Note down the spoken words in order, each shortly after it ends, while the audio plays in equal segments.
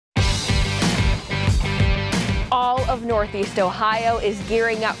of Northeast Ohio is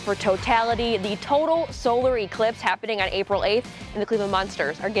gearing up for totality. The total solar eclipse happening on April 8th, and the Cleveland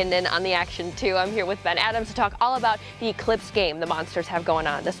Monsters are getting in on the action too. I'm here with Ben Adams to talk all about the Eclipse game the Monsters have going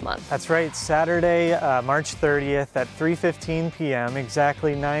on this month. That's right, Saturday, March 30th at 3:15 p.m.,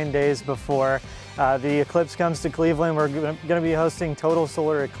 exactly 9 days before the eclipse comes to Cleveland. We're going to be hosting Total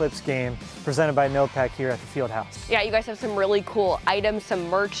Solar Eclipse game presented by NOPEC here at the Field House. Yeah, you guys have some really cool items, some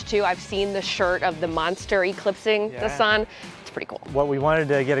merch too. I've seen the shirt of the monster eclipsing the sun. It's pretty cool. What we wanted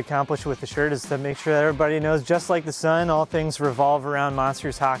to get accomplished with the shirt is to make sure that everybody knows, just like the sun, all things revolve around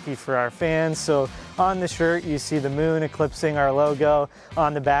Monsters hockey for our fans. So on the shirt, you see the moon eclipsing our logo.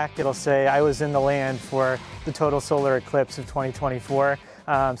 On the back, it'll say, "I was in the land for the Total Solar Eclipse of 2024.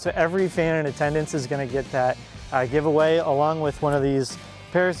 So every fan in attendance is going to get that giveaway, along with one of these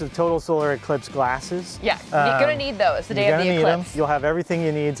pairs of Total Solar Eclipse glasses. Yeah, you're going to need those the day of the eclipse. You'll have everything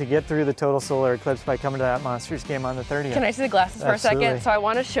you need to get through the Total Solar Eclipse by coming to that Monsters game on the 30th. Can I see the glasses for a second? So I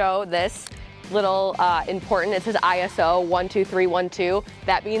want to show this little important. It says ISO 12312.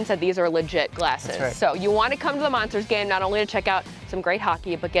 That means that these are legit glasses. Right. So you want to come to the Monsters game not only to check out some great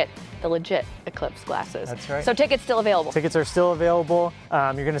hockey, but get the legit Eclipse glasses. That's right. So tickets still available. Tickets are still available.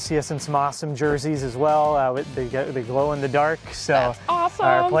 You're going to see us in some awesome jerseys as well. They glow in the dark. So that's awesome.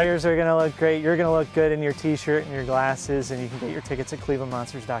 Our players are going to look great. You're going to look good in your t-shirt and your glasses, and you can get your tickets at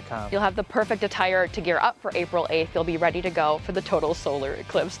clevelandmonsters.com. You'll have the perfect attire to gear up for April 8th. You'll be ready to go for the Total Solar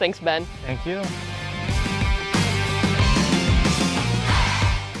Eclipse. Thanks, Ben. Thank you.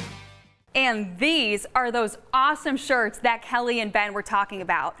 And these are those awesome shirts that Kelly and Ben were talking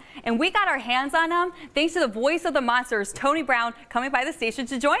about. And we got our hands on them thanks to the voice of the Monsters, Tony Brown, coming by the station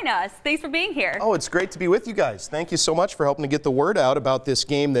to join us. Thanks for being here. Oh, it's great to be with you guys. Thank you so much for helping to get the word out about this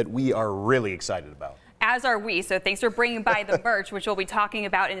game that we are really excited about. As are we, so thanks for bringing by the merch, which we'll be talking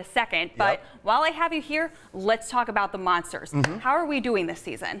about in a second. But while I have you here, let's talk about the Monsters. How are we doing this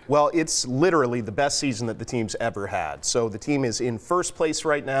season? Well, it's literally the best season that the team's ever had. So the team is in first place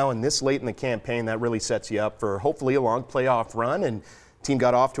right now, and this late in the campaign, that really sets you up for hopefully a long playoff run. And the team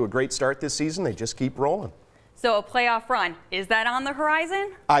got off to a great start this season. They just keep rolling. So a playoff run, is that on the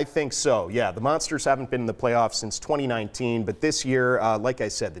horizon? I think so, yeah. The Monsters haven't been in the playoffs since 2019, but this year, like I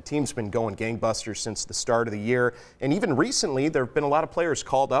said, the team's been going gangbusters since the start of the year. And even recently, there have been a lot of players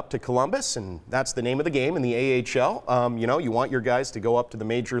called up to Columbus, and that's the name of the game in the AHL. You know, you want your guys to go up to the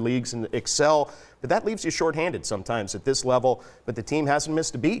major leagues and excel, but that leaves you shorthanded sometimes at this level. But the team hasn't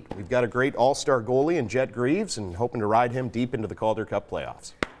missed a beat. We've got a great all-star goalie in Jet Greaves and hoping to ride him deep into the Calder Cup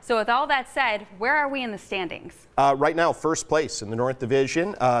playoffs. So with all that said, where are we in the standings? Right now, first place in the North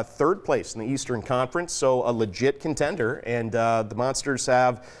Division, third place in the Eastern Conference, so a legit contender. And the Monsters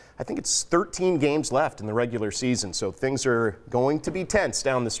have, I think it's 13 games left in the regular season, so things are going to be tense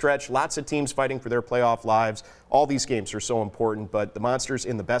down the stretch. Lots of teams fighting for their playoff lives. All these games are so important, but the Monsters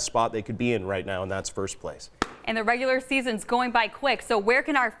in the best spot they could be in right now, and that's first place. And the regular season's going by quick, so where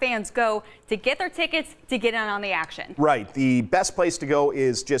can our fans go to get their tickets to get in on the action? Right. The best place to go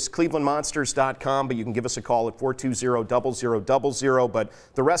is just clevelandmonsters.com, but you can give us a call at 420-0000. But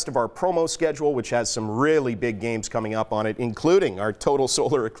the rest of our promo schedule, which has some really big games coming up on it, including our Total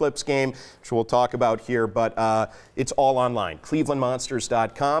Solar Eclipse game, which we'll talk about here, but it's all online,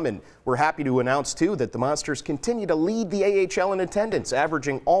 clevelandmonsters.com. And we're happy to announce, too, that the Monsters continue to lead the AHL in attendance,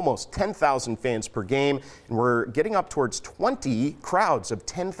 averaging almost 10,000 fans per game. And we're getting up towards 20 crowds of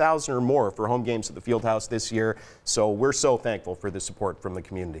 10,000 or more for home games at the Fieldhouse this year. So we're so thankful for the support from the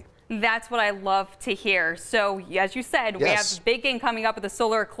community. That's what I love to hear. So, as you said, we have a big game coming up with the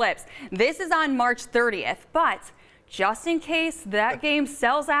Solar Eclipse. This is on March 30th, but just in case that game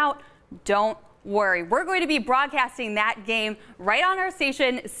sells out, don't worry. We're going to be broadcasting that game right on our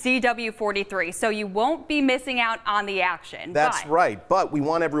station, CW43, so you won't be missing out on the action. That's right, but we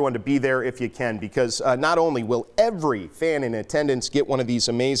want everyone to be there if you can, because not only will every fan in attendance get one of these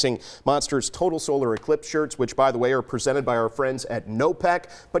amazing Monsters Total Solar Eclipse shirts, which, by the way, are presented by our friends at NOPEC,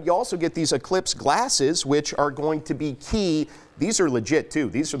 but you also get these Eclipse glasses, which are going to be key. These are legit, too.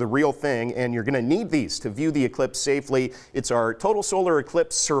 These are the real thing, and you're going to need these to view the eclipse safely. It's our Total Solar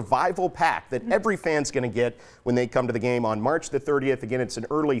Eclipse Survival Pack that every fan's going to get when they come to the game on March the 30th. Again, it's an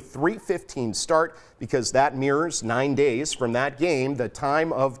early 3:15 start because that mirrors 9 days from that game, the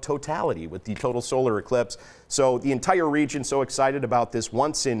time of totality with the Total Solar Eclipse. So the entire region so excited about this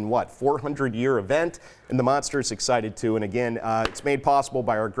once in, 400-year event, and the Monsters excited too. And again, it's made possible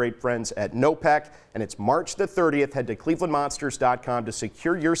by our great friends at NOPEC, and it's March the 30th. Head to clevelandmonsters.com to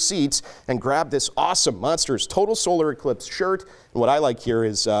secure your seats and grab this awesome Monsters Total Solar Eclipse shirt. And what I like here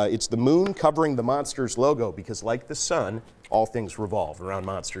is it's the moon covering the Monsters logo because, like the sun, all things revolve around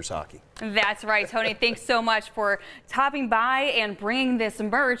Monsters hockey. That's right, Tony. Thanks so much for stopping by and bringing this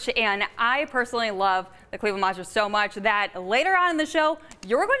merch. And I personally love the Cleveland Monsters so much that later on in the show,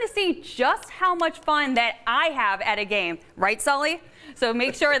 you're going to see just how much fun that I have at a game. Right, Sully? So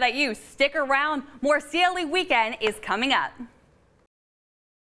make sure that you stick around. More CLE Weekend is coming up.